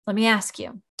Let me ask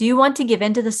you, do you want to give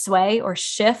into the sway or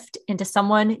shift into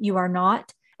someone you are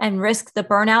not and risk the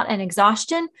burnout and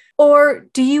exhaustion? Or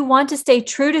do you want to stay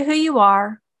true to who you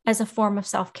are as a form of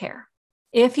self-care?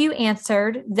 If you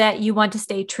answered that you want to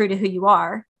stay true to who you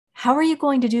are, how are you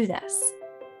going to do this?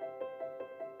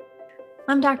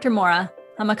 I'm Dr. Mora.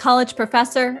 I'm a college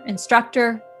professor,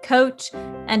 instructor, coach,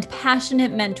 and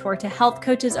passionate mentor to health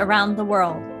coaches around the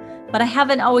world. But I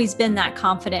haven't always been that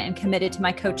confident and committed to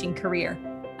my coaching career.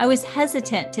 I was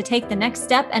hesitant to take the next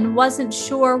step and wasn't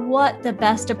sure what the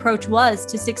best approach was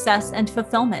to success and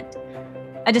fulfillment.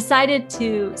 I decided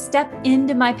to step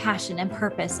into my passion and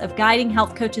purpose of guiding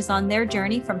health coaches on their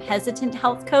journey from hesitant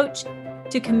health coach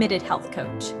to committed health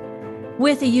coach.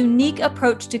 With a unique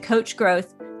approach to coach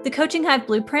growth, the Coaching Hive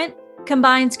Blueprint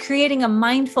combines creating a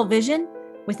mindful vision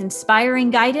with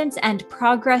inspiring guidance and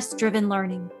progress-driven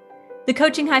learning. The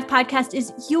Coaching Hive podcast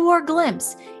is your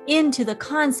glimpse into the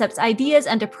concepts, ideas,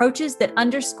 and approaches that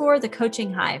underscore the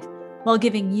Coaching Hive while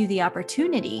giving you the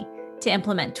opportunity to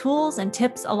implement tools and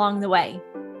tips along the way.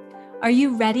 Are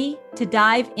you ready to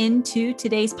dive into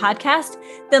today's podcast?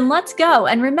 Then let's go.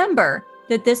 And remember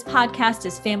that this podcast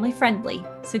is family friendly,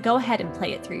 so go ahead and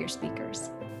play it through your speakers.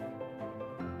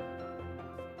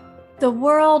 The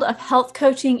world of health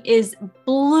coaching is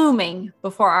blooming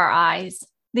before our eyes.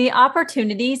 The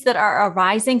opportunities that are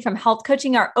arising from health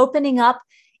coaching are opening up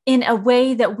in a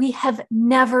way that we have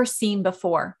never seen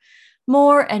before.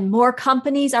 More and more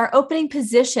companies are opening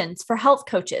positions for health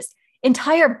coaches.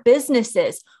 Entire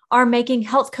businesses are making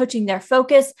health coaching their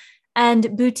focus,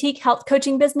 and boutique health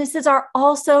coaching businesses are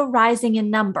also rising in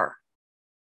number.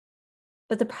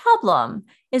 But the problem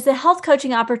is that health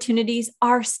coaching opportunities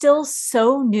are still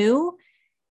so new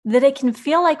that it can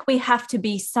feel like we have to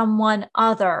be someone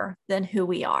other than who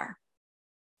we are.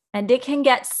 And it can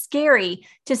get scary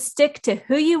to stick to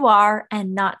who you are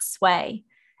and not sway.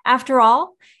 After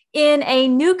all, in a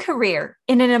new career,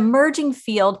 in an emerging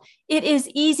field, it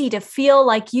is easy to feel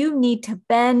like you need to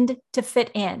bend to fit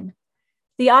in.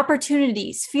 The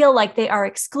opportunities feel like they are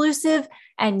exclusive,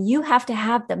 and you have to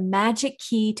have the magic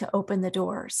key to open the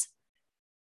doors.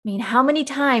 I mean, how many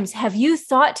times have you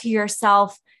thought to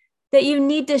yourself that you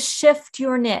need to shift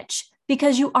your niche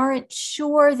because you aren't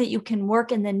sure that you can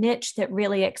work in the niche that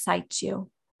really excites you?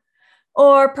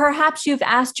 Or perhaps you've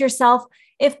asked yourself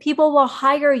if people will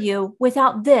hire you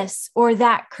without this or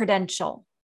that credential.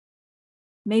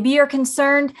 Maybe you're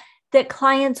concerned that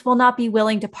clients will not be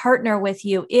willing to partner with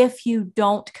you if you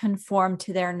don't conform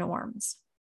to their norms.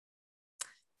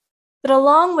 But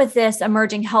along with this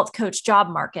emerging health coach job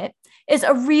market is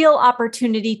a real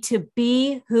opportunity to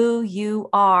be who you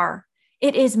are.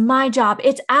 It is my job,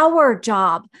 it's our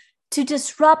job to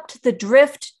disrupt the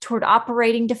drift toward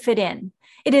operating to fit in.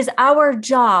 It is our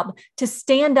job to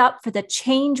stand up for the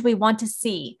change we want to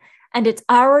see. And it's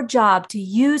our job to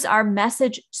use our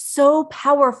message so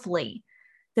powerfully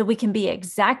that we can be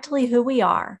exactly who we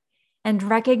are and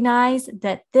recognize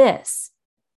that this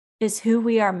is who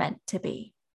we are meant to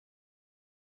be.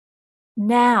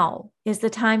 Now is the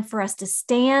time for us to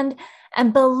stand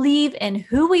and believe in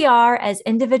who we are as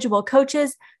individual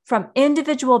coaches from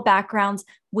individual backgrounds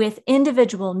with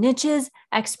individual niches,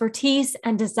 expertise,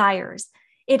 and desires.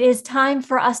 It is time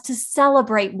for us to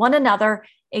celebrate one another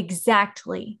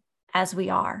exactly as we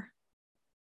are.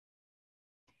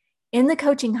 In the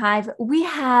Coaching Hive, we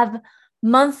have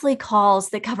monthly calls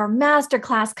that cover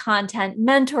masterclass content,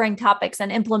 mentoring topics,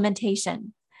 and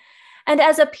implementation. And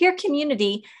as a peer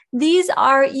community, these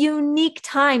are unique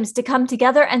times to come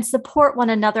together and support one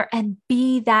another and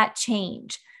be that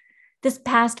change. This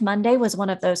past Monday was one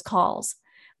of those calls.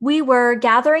 We were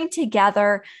gathering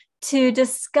together to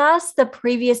discuss the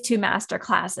previous two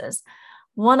masterclasses,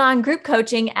 one on group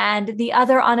coaching and the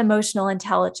other on emotional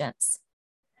intelligence.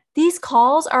 These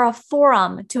calls are a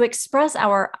forum to express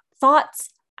our thoughts,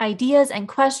 ideas, and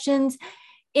questions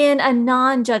in a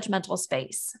non-judgmental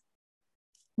space.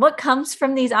 What comes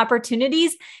from these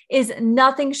opportunities is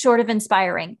nothing short of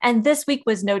inspiring, and this week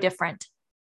was no different.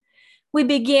 We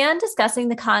began discussing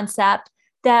the concept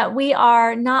that we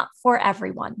are not for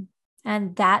everyone,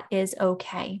 and that is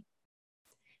okay.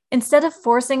 Instead of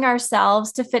forcing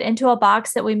ourselves to fit into a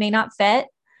box that we may not fit,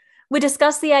 we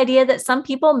discussed the idea that some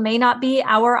people may not be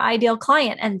our ideal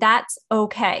client, and that's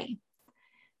okay.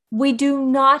 We do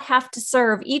not have to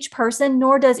serve each person,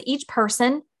 nor does each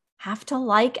person have to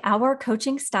like our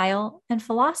coaching style and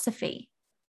philosophy.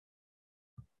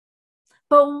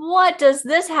 But what does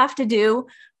this have to do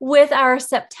with our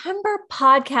September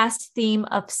podcast theme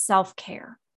of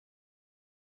self-care?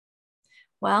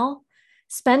 Well,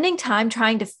 spending time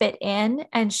trying to fit in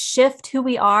and shift who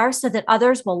we are so that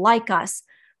others will like us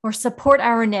or support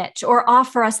our niche or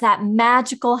offer us that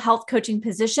magical health coaching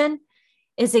position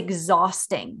is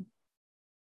exhausting.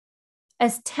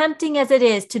 As tempting as it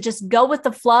is to just go with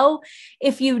the flow,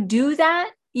 if you do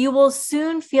that, you will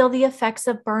soon feel the effects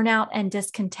of burnout and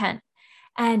discontent.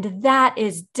 And that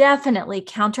is definitely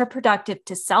counterproductive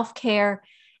to self-care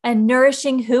and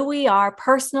nourishing who we are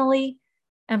personally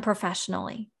and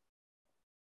professionally.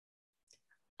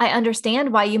 I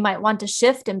understand why you might want to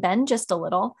shift and bend just a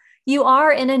little. You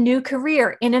are in a new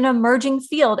career, in an emerging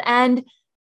field, and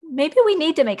maybe we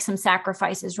need to make some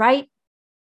sacrifices, right?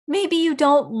 Maybe you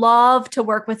don't love to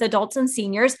work with adults and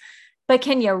seniors, but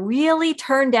can you really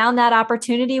turn down that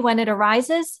opportunity when it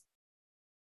arises?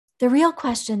 The real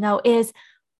question, though, is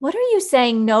what are you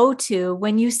saying no to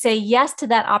when you say yes to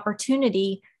that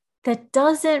opportunity that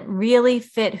doesn't really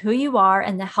fit who you are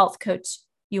and the health coach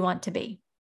you want to be?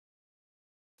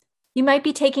 You might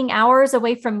be taking hours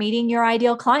away from meeting your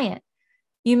ideal client.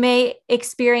 You may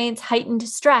experience heightened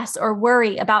stress or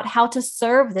worry about how to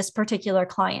serve this particular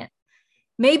client.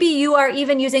 Maybe you are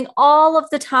even using all of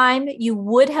the time you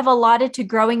would have allotted to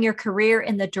growing your career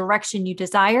in the direction you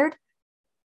desired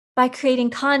by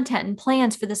creating content and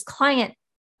plans for this client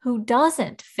who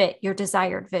doesn't fit your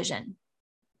desired vision.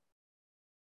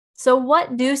 So,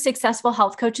 what do successful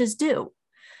health coaches do?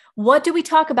 What do we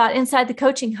talk about inside the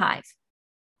coaching hive?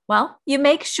 Well, you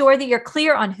make sure that you're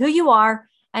clear on who you are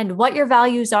and what your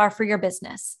values are for your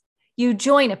business. You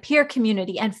join a peer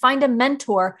community and find a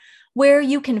mentor where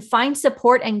you can find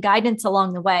support and guidance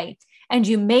along the way. And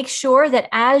you make sure that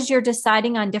as you're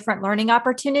deciding on different learning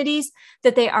opportunities,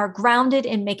 that they are grounded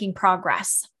in making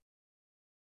progress.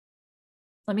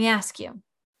 Let me ask you,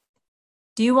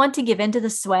 do you want to give into the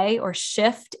sway or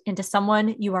shift into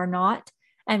someone you are not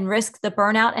and risk the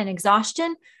burnout and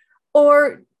exhaustion?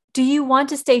 Or do you want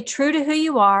to stay true to who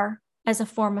you are as a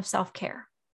form of self-care?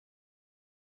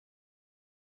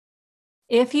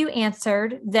 If you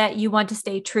answered that you want to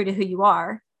stay true to who you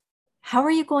are, how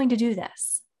are you going to do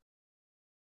this?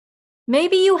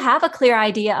 Maybe you have a clear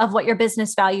idea of what your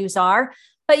business values are,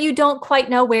 but you don't quite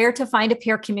know where to find a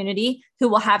peer community who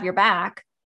will have your back,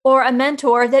 or a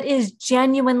mentor that is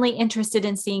genuinely interested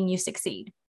in seeing you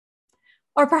succeed.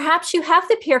 Or perhaps you have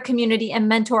the peer community and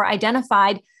mentor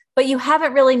identified, but you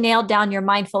haven't really nailed down your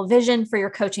mindful vision for your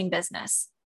coaching business.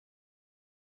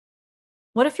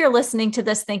 What if you're listening to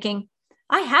this thinking,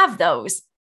 I have those,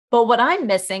 but what I'm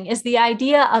missing is the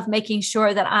idea of making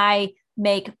sure that I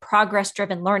make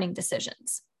progress-driven learning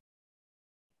decisions?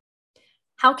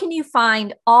 How can you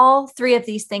find all three of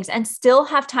these things and still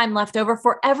have time left over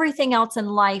for everything else in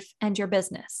life and your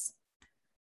business?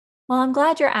 Well, I'm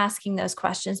glad you're asking those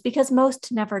questions because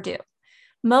most never do.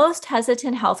 Most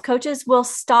hesitant health coaches will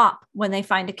stop when they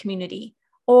find a community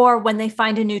or when they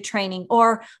find a new training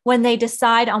or when they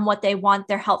decide on what they want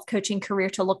their health coaching career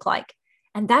to look like.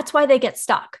 And that's why they get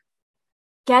stuck.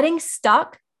 Getting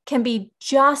stuck can be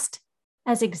just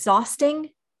as exhausting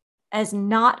as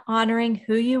not honoring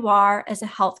who you are as a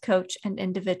health coach and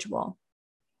individual.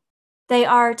 They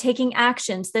are taking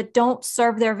actions that don't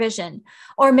serve their vision,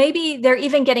 or maybe they're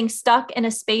even getting stuck in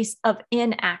a space of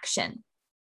inaction,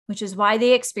 which is why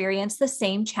they experience the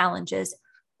same challenges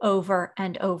over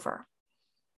and over.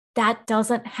 That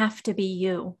doesn't have to be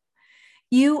you.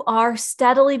 You are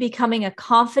steadily becoming a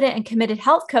confident and committed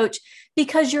health coach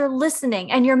because you're listening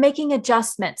and you're making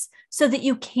adjustments so that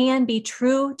you can be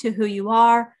true to who you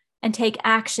are and take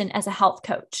action as a health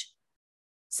coach.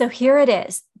 So here it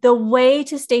is, the way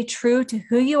to stay true to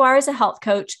who you are as a health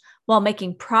coach while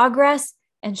making progress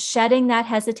and shedding that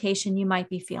hesitation you might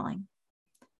be feeling.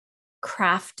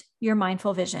 Craft your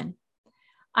mindful vision.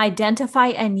 Identify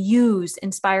and use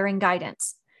inspiring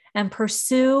guidance and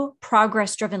pursue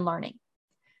progress-driven learning.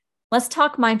 Let's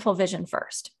talk mindful vision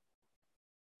first.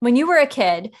 When you were a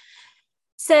kid,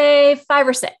 say 5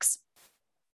 or 6,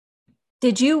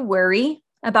 did you worry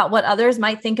about what others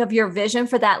might think of your vision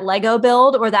for that Lego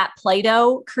build or that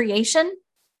Play-Doh creation?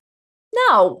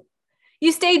 No,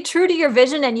 you stayed true to your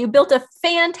vision and you built a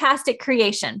fantastic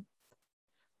creation.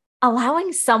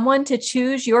 Allowing someone to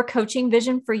choose your coaching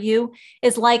vision for you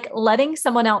is like letting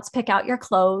someone else pick out your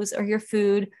clothes or your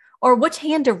food or which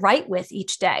hand to write with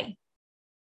each day.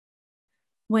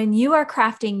 When you are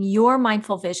crafting your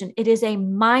mindful vision, it is a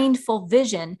mindful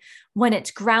vision when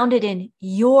it's grounded in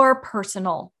your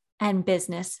personal and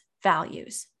business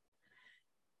values.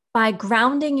 By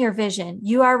grounding your vision,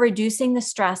 you are reducing the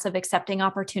stress of accepting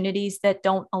opportunities that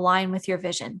don't align with your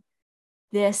vision.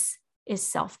 This is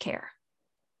self-care.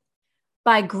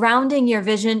 By grounding your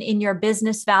vision in your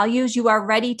business values, you are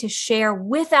ready to share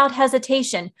without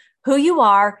hesitation who you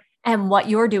are and what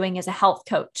you're doing as a health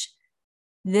coach.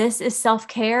 This is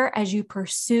self-care as you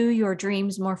pursue your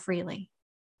dreams more freely.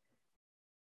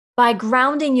 By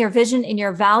grounding your vision in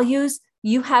your values,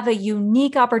 you have a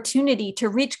unique opportunity to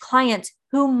reach clients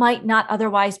who might not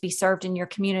otherwise be served in your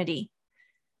community.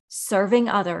 Serving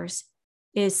others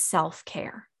is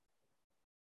self-care.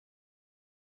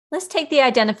 Let's take the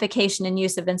identification and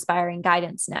use of inspiring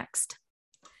guidance next.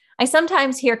 I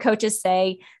sometimes hear coaches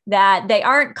say that they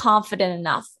aren't confident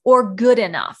enough or good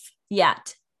enough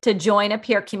yet to join a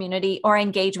peer community or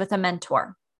engage with a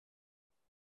mentor.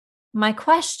 My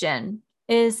question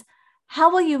is, how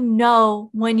will you know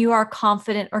when you are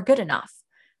confident or good enough?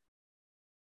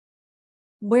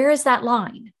 Where is that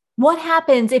line? What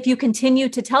happens if you continue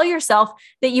to tell yourself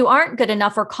that you aren't good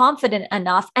enough or confident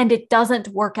enough and it doesn't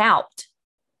work out?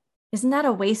 Isn't that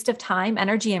a waste of time,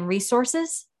 energy, and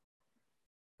resources?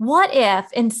 What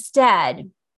if instead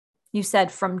you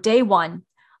said from day one,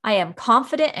 I am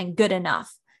confident and good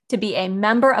enough to be a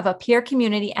member of a peer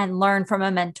community and learn from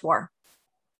a mentor?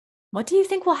 What do you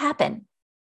think will happen?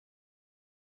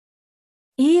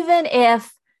 Even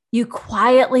if you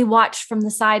quietly watch from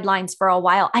the sidelines for a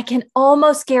while, I can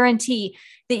almost guarantee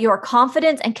that your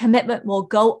confidence and commitment will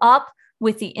go up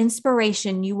with the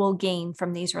inspiration you will gain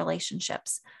from these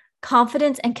relationships.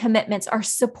 Confidence and commitments are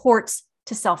supports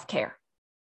to self-care.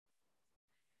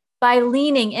 By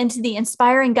leaning into the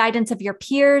inspiring guidance of your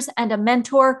peers and a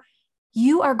mentor,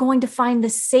 you are going to find the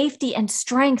safety and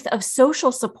strength of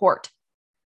social support.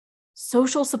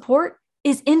 Social support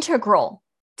is integral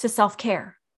to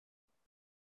self-care.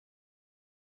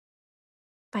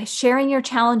 By sharing your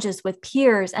challenges with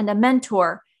peers and a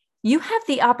mentor, you have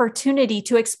the opportunity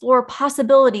to explore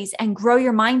possibilities and grow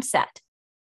your mindset.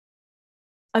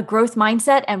 A growth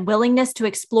mindset and willingness to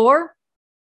explore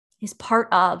is part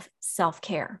of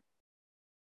self-care.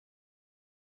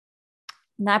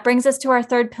 And that brings us to our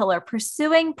third pillar,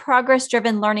 pursuing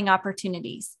progress-driven learning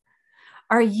opportunities.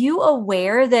 Are you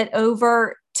aware that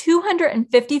over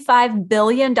 $255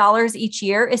 billion each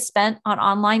year is spent on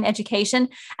online education?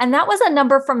 And that was a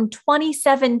number from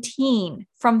 2017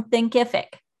 from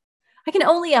Thinkific. I can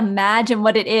only imagine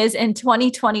what it is in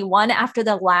 2021 after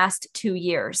the last 2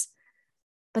 years.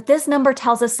 But this number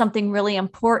tells us something really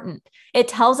important. It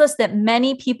tells us that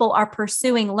many people are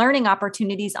pursuing learning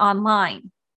opportunities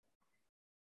online.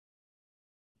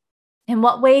 In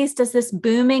what ways does this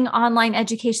booming online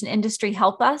education industry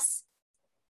help us?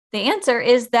 The answer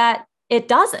is that it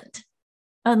doesn't,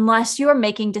 unless you are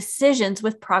making decisions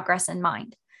with progress in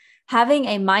mind. Having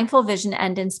a mindful vision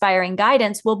and inspiring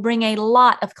guidance will bring a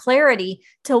lot of clarity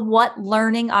to what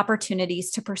learning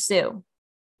opportunities to pursue.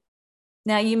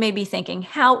 Now, you may be thinking,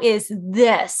 how is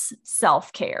this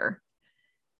self-care?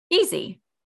 Easy.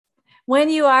 When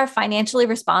you are financially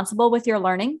responsible with your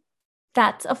learning,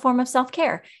 that's a form of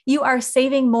self-care. You are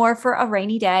saving more for a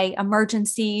rainy day,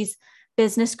 emergencies,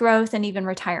 business growth, and even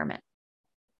retirement.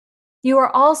 You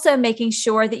are also making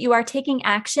sure that you are taking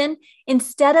action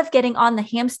instead of getting on the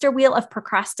hamster wheel of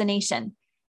procrastination.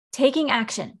 Taking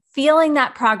action, feeling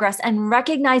that progress, and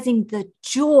recognizing the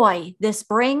joy this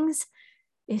brings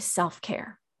is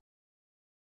self-care.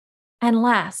 And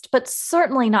last, but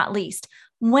certainly not least,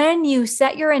 when you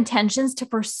set your intentions to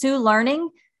pursue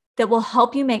learning that will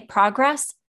help you make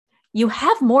progress, you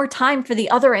have more time for the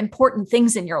other important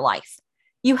things in your life.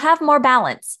 You have more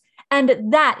balance,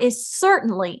 and that is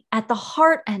certainly at the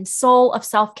heart and soul of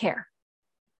self-care.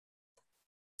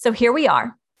 So here we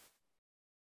are.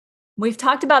 We've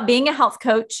talked about being a health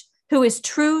coach who is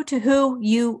true to who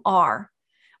you are.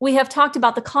 We have talked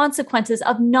about the consequences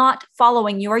of not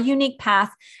following your unique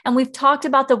path, and we've talked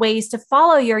about the ways to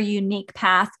follow your unique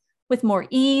path with more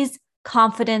ease,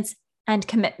 confidence, and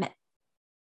commitment.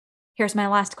 Here's my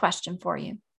last question for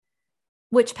you.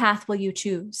 Which path will you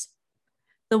choose?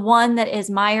 The one that is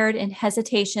mired in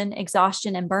hesitation,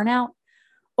 exhaustion, and burnout,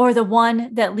 or the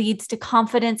one that leads to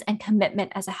confidence and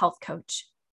commitment as a health coach?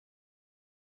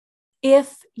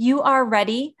 If you are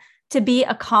ready to be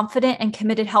a confident and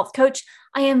committed health coach,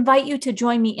 I invite you to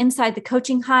join me inside the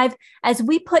Coaching Hive as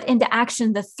we put into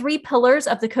action the 3 pillars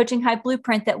of the Coaching Hive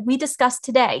blueprint that we discussed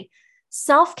today.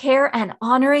 Self-care and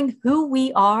honoring who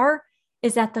we are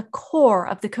is at the core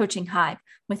of the Coaching Hive,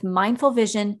 with mindful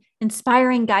vision,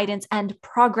 inspiring guidance, and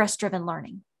progress-driven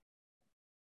learning.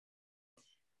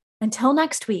 Until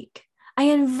next week, I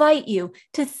invite you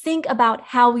to think about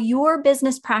how your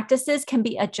business practices can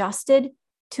be adjusted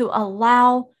to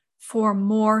allow for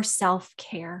more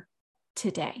self-care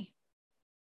today.